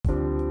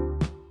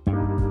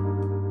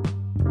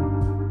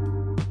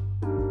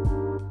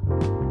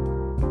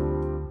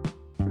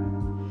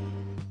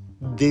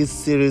This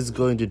series is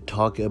going to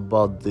talk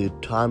about the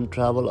time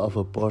travel of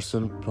a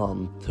person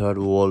from third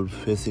world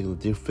facing a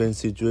different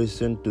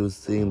situation to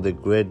seeing the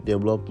great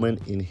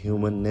development in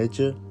human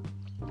nature.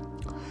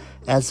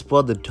 As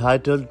per the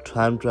title,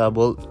 time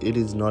travel, it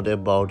is not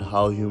about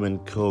how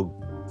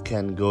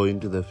can go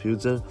into the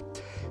future.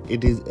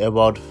 It is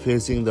about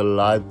facing the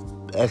life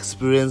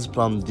experience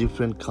from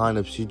different kind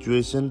of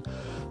situation.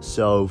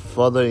 So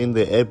further in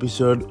the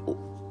episode,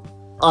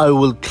 I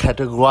will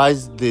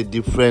categorize the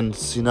different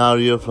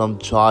scenario from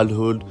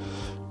childhood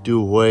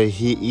to where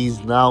he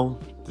is now,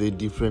 the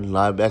different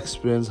life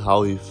experience,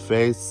 how he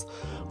faced,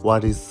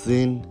 what he's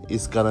seen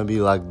is gonna be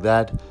like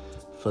that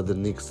for the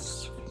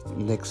next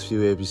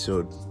few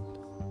episodes.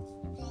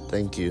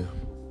 Thank you.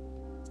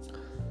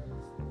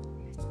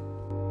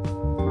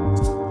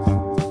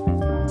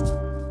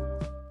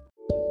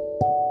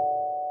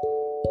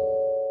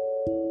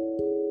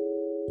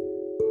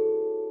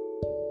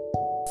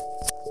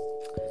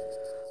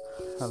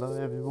 Hello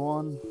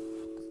everyone,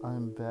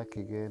 I'm back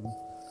again.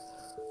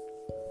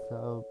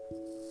 So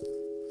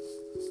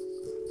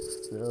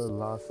the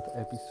last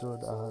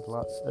episode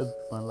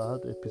my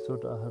last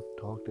episode I have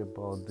talked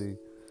about the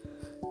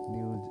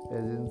news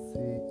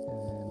agency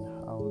and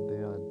how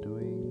they are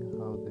doing,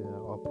 how they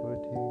are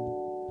operating,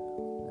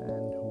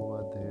 and who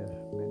are their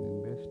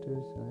main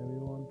investors and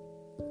everyone.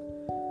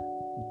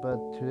 But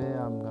today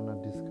I'm gonna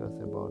discuss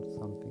about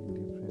something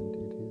different.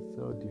 It is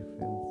so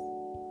different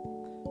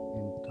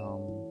in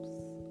terms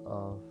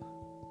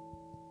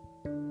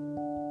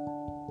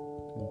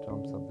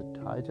of the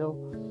title.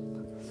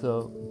 So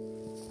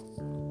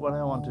what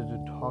I wanted to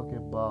talk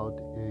about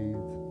is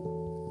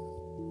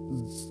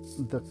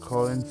the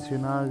current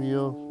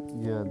scenario.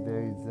 Yeah,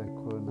 there is a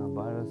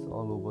coronavirus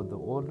all over the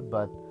world,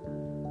 but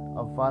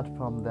apart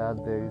from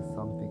that, there is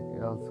something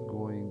else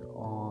going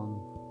on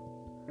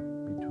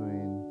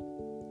between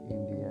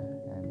India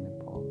and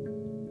Nepal.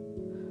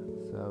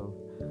 So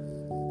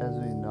as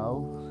we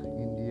know,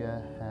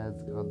 India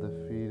has got the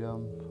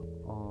freedom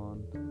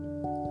on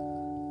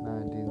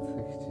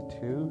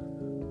 1962.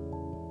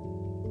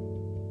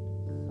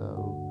 So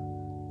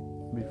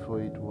before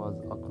it was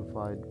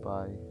occupied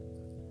by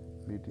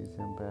British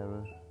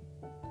Empire,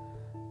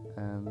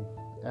 and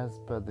as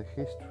per the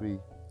history,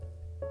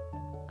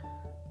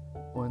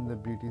 when the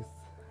British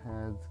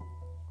has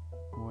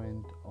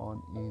went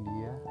on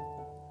India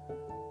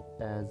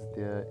as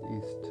their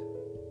East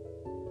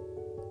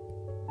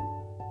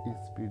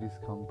British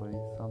company,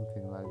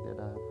 something like that.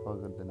 I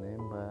forgot the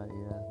name, but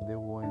yeah, they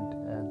went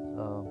as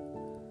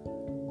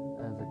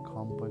a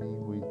company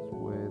which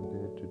were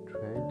there to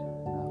trade,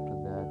 and after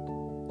that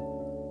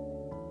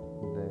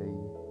they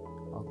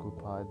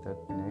occupied that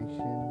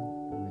nation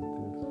with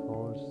their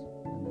force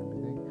and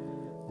everything.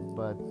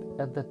 But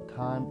at that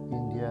time,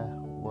 India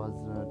was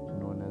not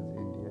known as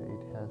India.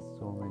 It has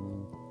so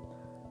many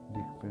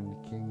different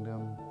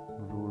kingdoms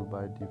ruled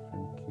by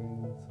different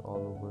kings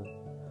all over,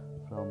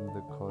 from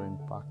the current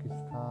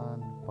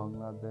Pakistan,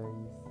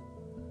 Bangladesh,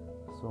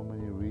 so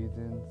many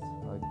regions,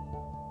 like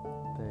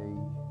they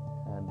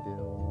had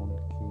their own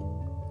king.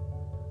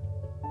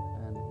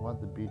 And what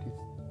the British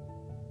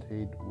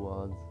did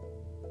was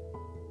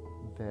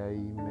they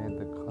made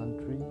the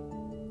country,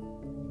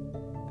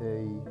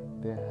 they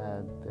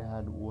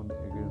had won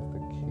against the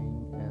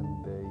king,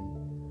 and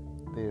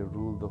they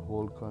ruled the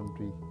whole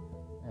country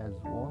as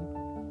one.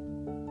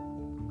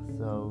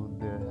 So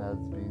there has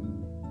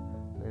been,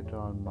 later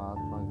on,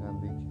 Mahatma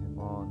Gandhi came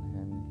on,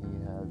 and he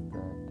has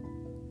that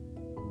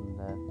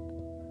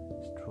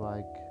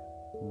strike,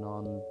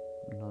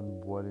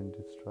 non-violent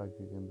strike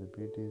against the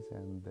British,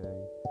 and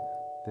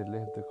they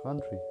left the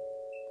country.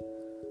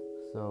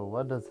 So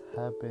what does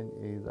happen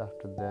is,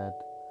 after that,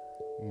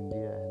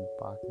 India and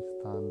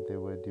Pakistan, they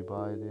were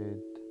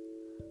divided.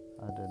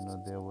 I don't know,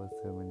 there were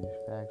so many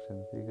facts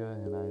and figures,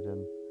 and I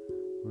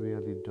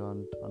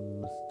don't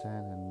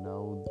understand and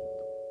know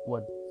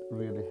what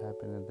really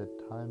happened at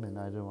that time, and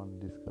I don't want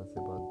to discuss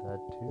about that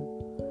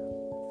too.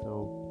 So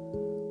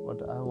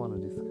what I want to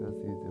discuss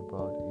is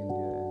about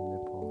India and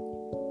Nepal.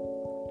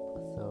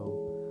 So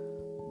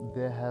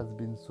there has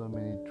been so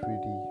many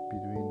treaties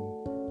between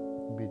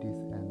British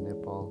and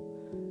Nepal.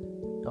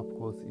 Of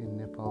course, in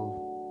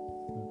Nepal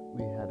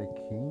we had a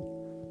king,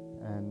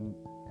 and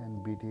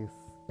British,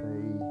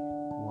 they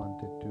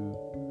wanted to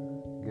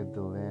get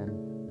the land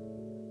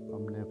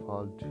from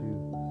Nepal too.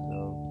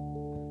 So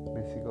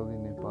basically,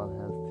 Nepal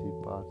has three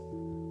parts.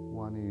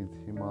 One is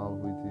Himal,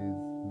 which is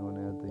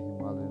known as the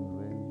Himalayan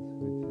range,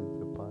 which is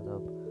a part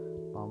of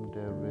Mount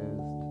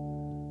Everest.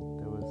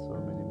 There were so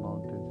many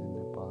mountains in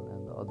Nepal,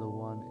 and the other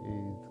one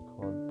is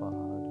called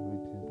Pahad,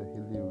 which is the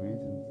hilly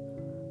regions.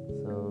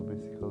 So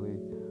basically,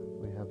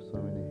 we have so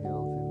many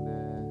hills in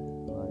there,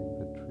 like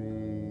the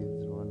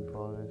trees, one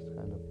forest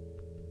kind of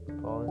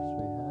forest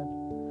we had.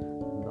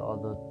 And the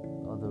other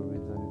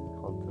region is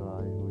called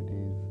Tarai, which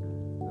is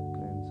the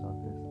plain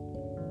surface.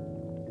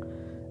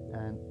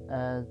 And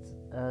as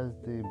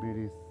the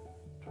British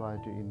tried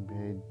to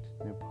invade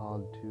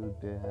Nepal too,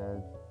 they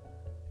had,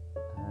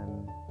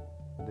 and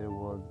there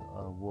was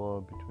a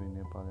war between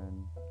Nepal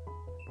and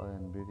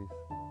British.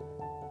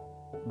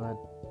 But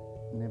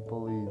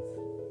Nepalese,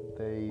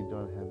 they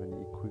don't have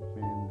any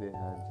equipment. They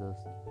had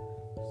just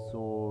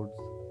swords.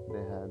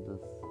 They had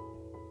just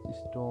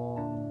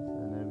stones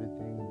and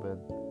everything.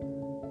 But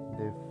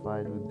they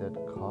fight with that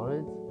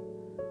courage,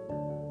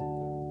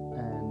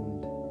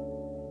 and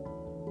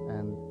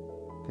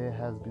there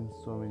has been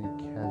so many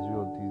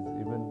casualties.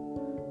 Even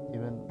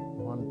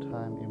one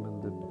time,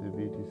 even the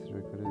British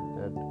recorded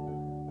that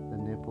the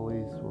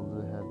Nepalese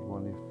soldiers had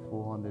only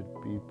 400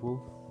 people,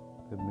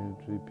 the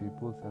military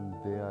peoples, and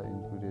they are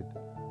included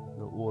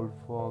the old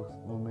folks,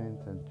 women,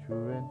 and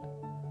children.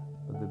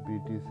 But the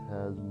British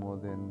has more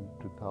than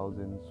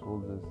 2,000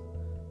 soldiers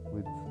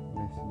with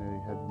machinery,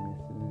 heavy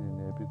machinery,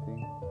 and everything.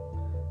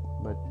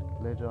 But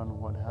later on,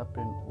 what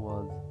happened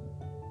was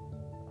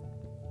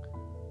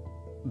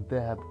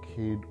they have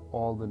killed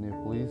all the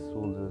Nepalese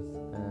soldiers,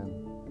 and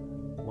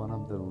one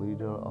of the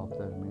leader of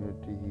that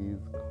military, he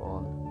is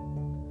called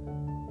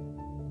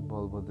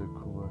Balbhadur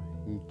Kumar.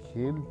 He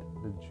killed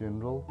the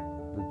general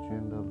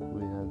who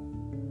has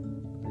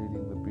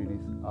leading the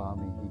British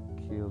army. He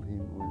killed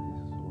him with his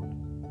sword,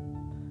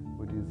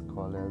 which is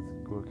called as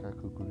Gorkha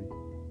Kukuri.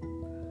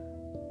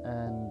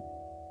 And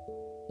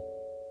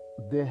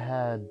they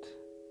had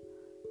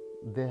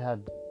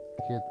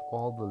get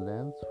all the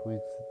lands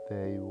which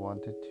they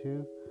wanted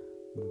to,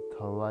 the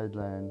Tharwai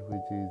land,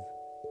 which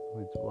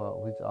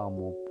are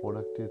more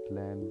productive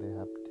land. They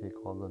have to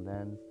take all the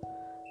lands,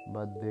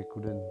 but they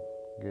couldn't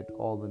get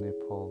all the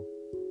Nepal.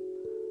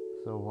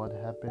 So what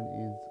happened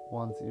is,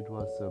 once it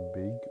was so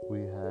big,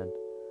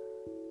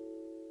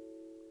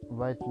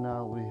 right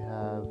now we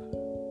have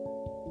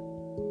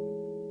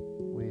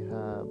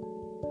a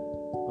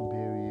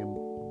very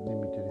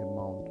limited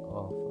amount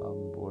of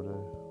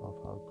border of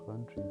our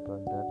country,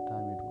 but that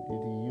time it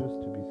used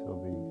to be so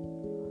big.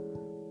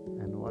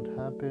 And what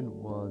happened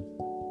was,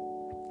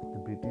 the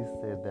British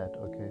said that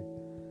okay,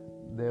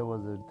 there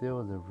was a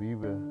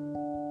river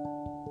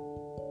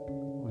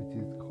which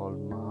is called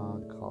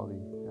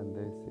Mahakali, and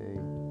they say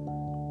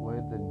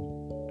where the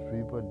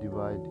river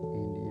divides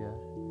India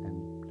and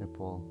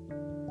Nepal,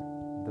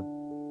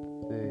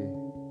 the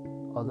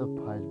other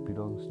part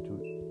belongs to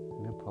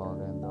Nepal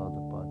and the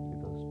other part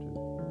belongs to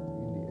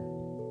India.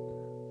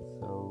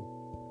 So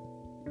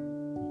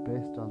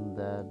based on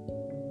that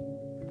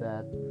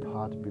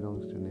part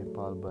belongs to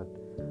Nepal, but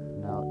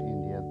now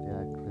India,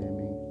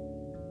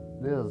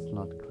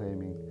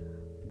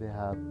 they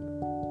are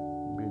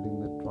building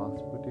the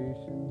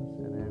transportations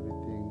and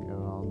everything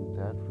around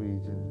that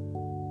region,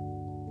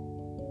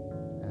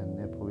 and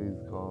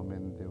Nepalese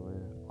government, they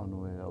were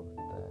unaware of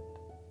that.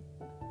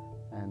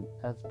 And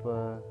as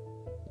per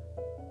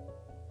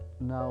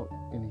now,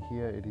 in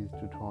here it is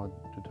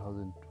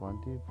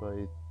 2020,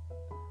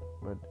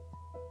 but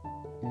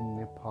in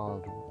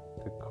Nepal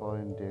the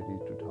current date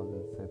is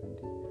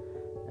 2070,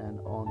 and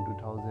on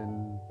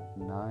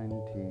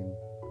 2019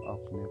 of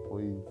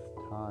Nepalese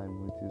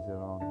time, which is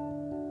around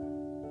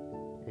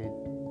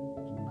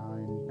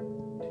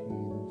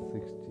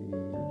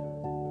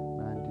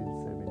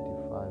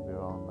 1975,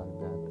 around like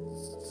that,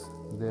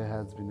 there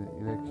has been an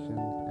election,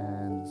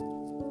 and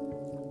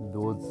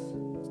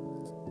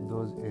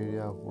those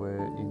areas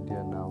where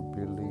India now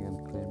building and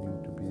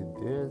claiming to be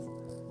theirs,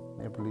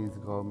 Nepalese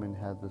government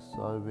had the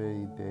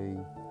survey.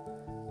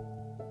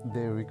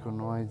 They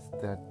recognized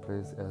that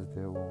place as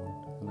their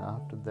own, and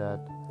after that,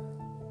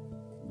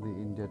 the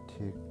India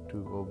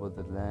took over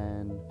the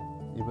land.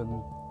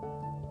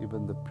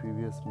 Even the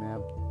previous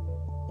map,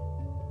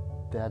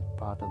 that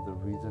part of the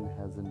region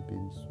hasn't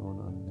been shown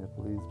on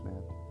Nepalese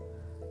map.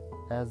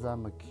 As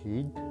I'm a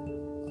kid,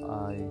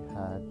 I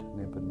had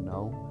never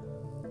known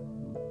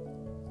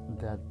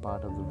that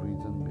part of the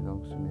region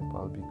belongs to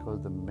Nepal,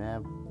 because the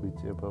map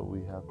whichever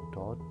we have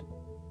taught,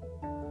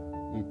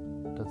 it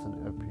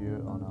doesn't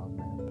appear on our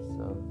map.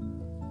 So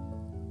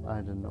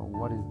I don't know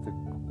what is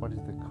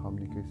the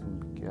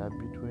communication gap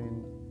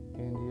between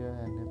India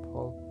and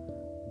Nepal.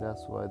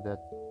 That's why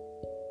that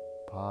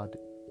part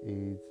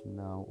is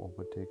now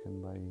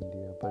overtaken by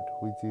India, but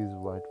which is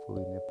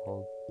rightfully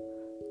Nepal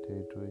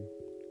territory.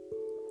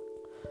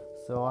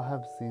 So I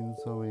have seen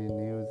so many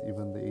news.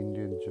 Even the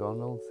Indian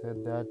journal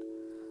said that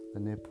the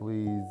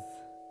Nepalese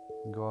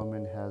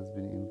government has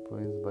been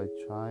influenced by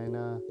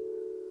China.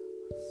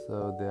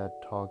 So they are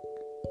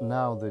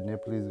now the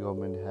Nepalese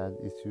government has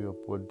issued a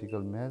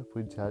political map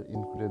which had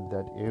included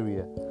that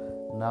area.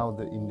 Now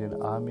the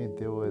Indian army,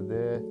 they were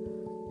there.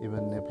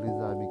 Even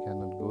Nepalese army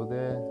cannot go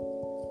there.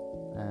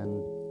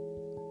 And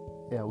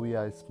yeah, we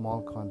are a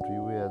small country.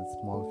 We are a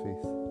small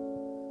fish,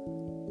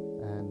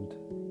 and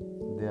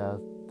they are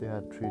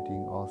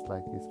treating us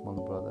like a small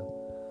brother.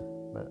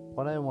 But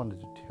what I wanted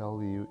to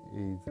tell you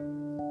is,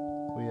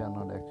 we are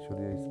not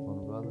actually a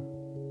small brother.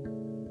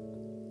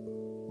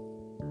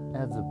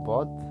 As a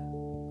birth,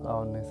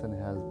 our nation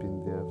has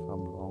been there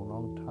from a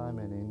long time,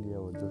 and India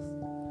was just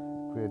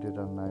created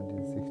in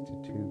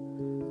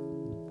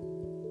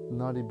 1962.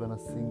 Not even a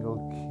single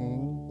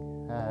king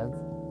has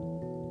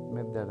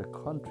made that a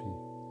country.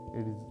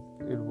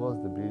 it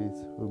was the British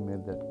who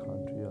made that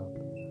country up.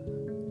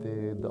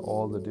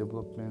 All the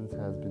developments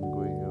has been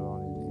going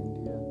around in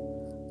India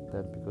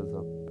that because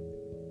of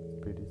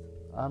British.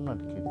 I'm not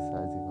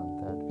criticizing on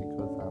that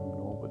because I'm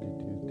nobody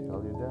to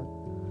tell you that.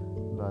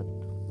 But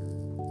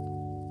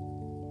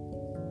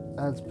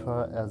as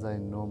far as I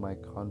know my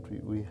country,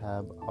 we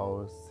have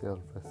our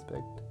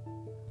self-respect,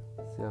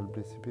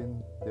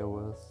 self-discipline. There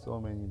were so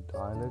many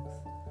dialects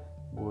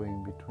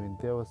going between.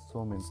 There was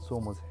so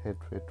much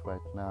hatred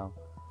right now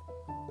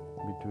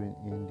between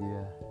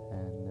India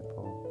and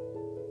Nepal.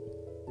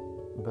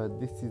 But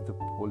this is the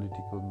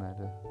political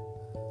matter.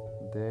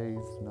 There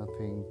is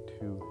nothing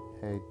to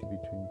hate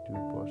between two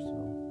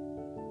persons.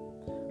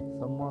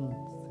 Someone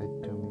said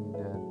to me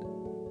that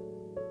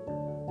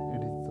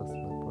it is just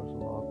my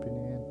personal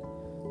opinion.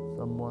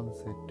 Someone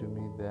said to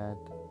me that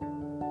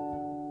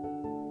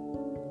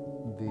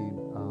the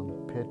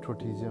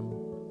patriotism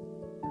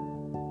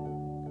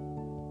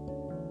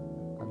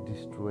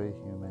destroy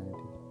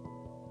humanity,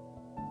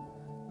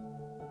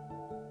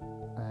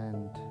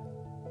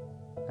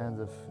 and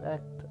the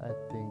fact, I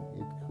think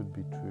it could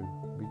be true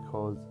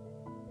because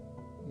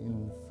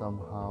in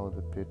somehow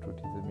the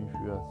patriotism, if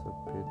you are so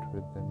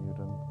patriot, then you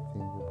don't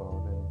think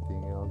about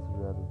anything else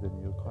rather than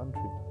your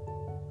country.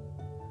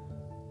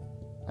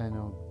 I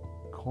know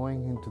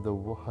going into the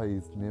war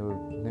is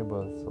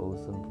never a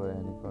solution for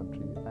any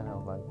country. I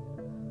know, like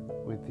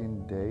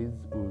within days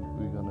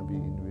we're gonna be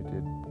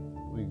invaded,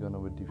 we're gonna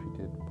be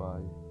defeated by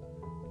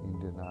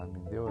Indian army.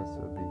 They were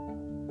so big,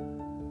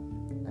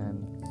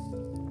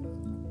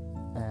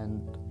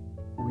 and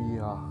we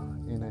are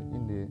in an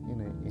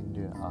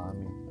Indian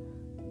army.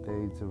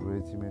 There is a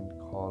regiment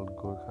called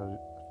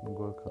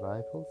Gorkha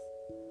Rifles.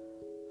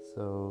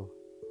 So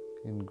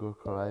in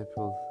Gorkha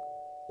Rifles,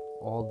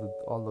 all the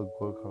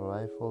Gorkha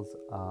Rifles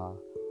are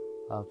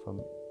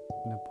from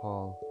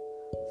Nepal.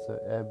 So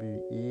every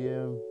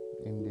year,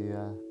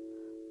 India,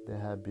 they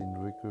have been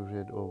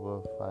recruited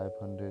over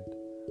 500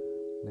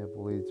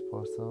 Nepalese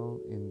personnel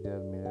in their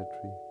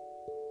military.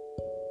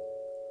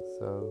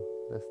 So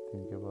let's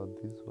think about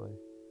this way.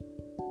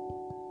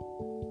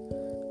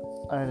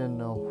 I don't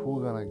know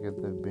who's gonna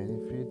get the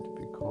benefit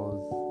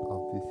because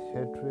of this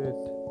hatred.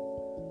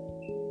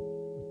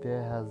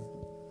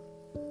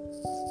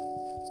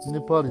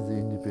 Nepal is an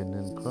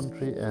independent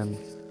country, and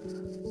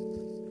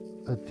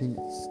I think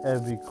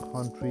every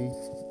country,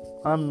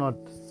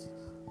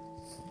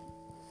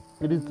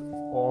 it is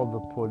all the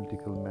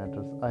political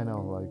matters. I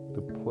know, like,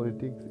 the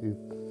politics is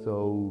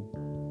so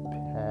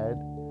bad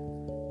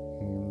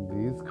in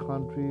these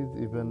countries.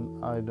 Even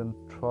I don't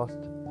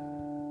trust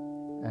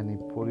any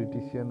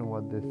politician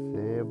what they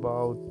say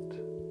about,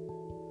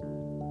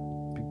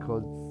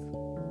 because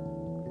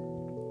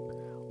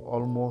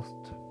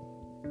almost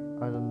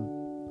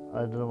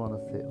I don't want to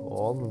say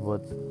all,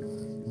 but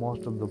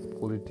most of the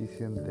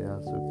politicians, they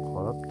are so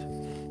corrupt,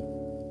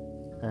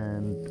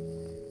 and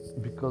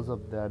because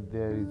of that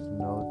there is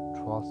no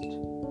trust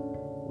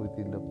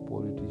within the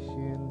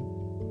politician.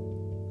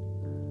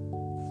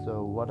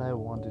 So what I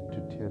wanted to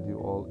tell you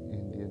all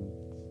Indians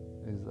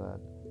is that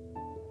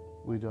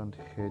we don't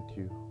hate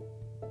you.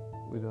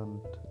 We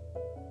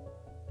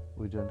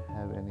don't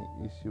have any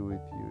issue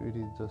with you. It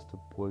is just a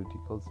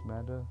political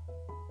matter,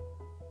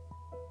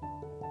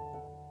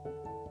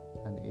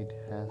 and it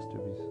has to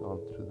be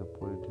solved through the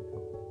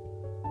political.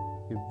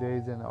 If there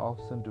is an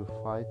option to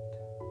fight,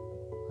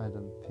 I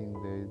don't think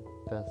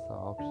that's the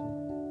option.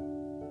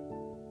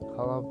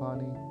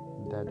 Kalapani,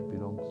 that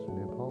belongs to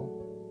Nepal,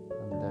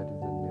 and that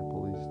is a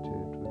Nepalese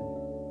territory.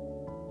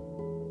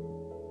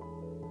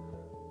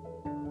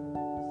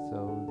 So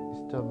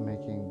stop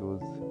making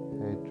those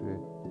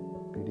hatred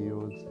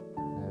videos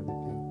and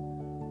everything.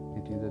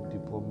 It is a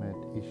diplomat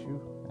issue,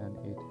 and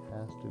it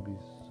has to be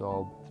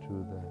solved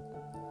through that.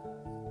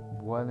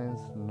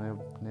 Violence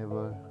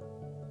never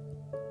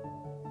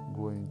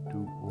going to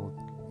work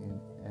in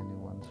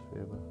anyone's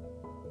favor.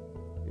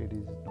 It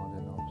is not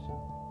an option,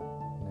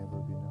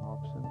 never been an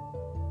option.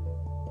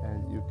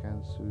 As you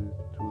can see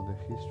through the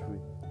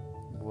history,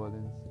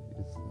 violence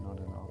is not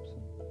an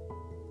option.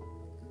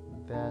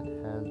 That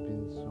has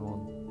been shown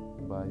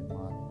by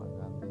Mahatma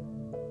Gandhi.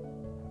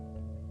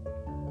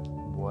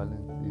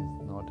 Violence is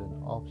not an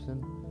option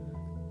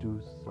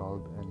to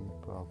solve any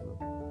problem.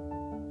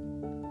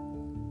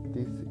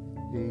 This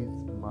is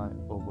my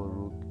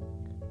overlook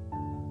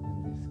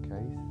in this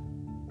case.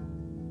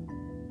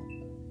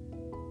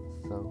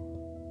 So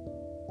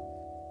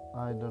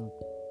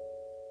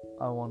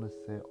I want to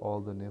say all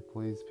the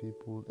Nepalese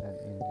people and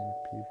Indian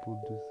people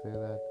to say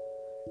that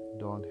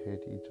don't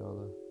hate each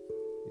other.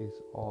 It's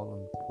all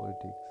on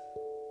politics.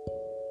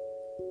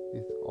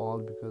 It's all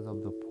because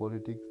of the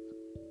politics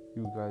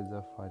you guys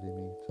are fighting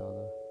each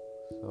other.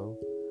 So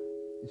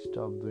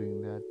stop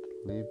doing that.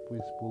 Live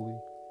peacefully.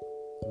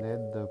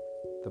 Let the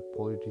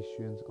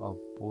politicians of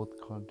both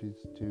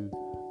countries to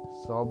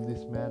solve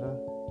this matter.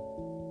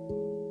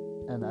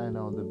 And I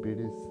know the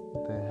British,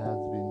 they has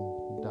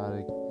been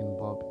direct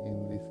involved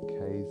in this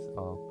case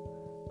of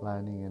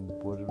planning and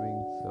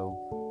bordering. So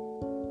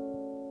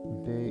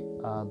they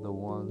are the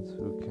ones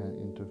who can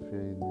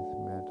interfere in this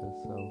matter.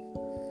 So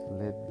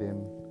let them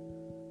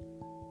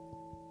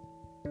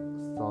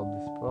solve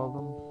this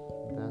problem.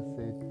 That's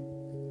it.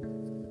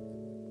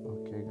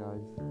 Okay,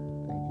 guys.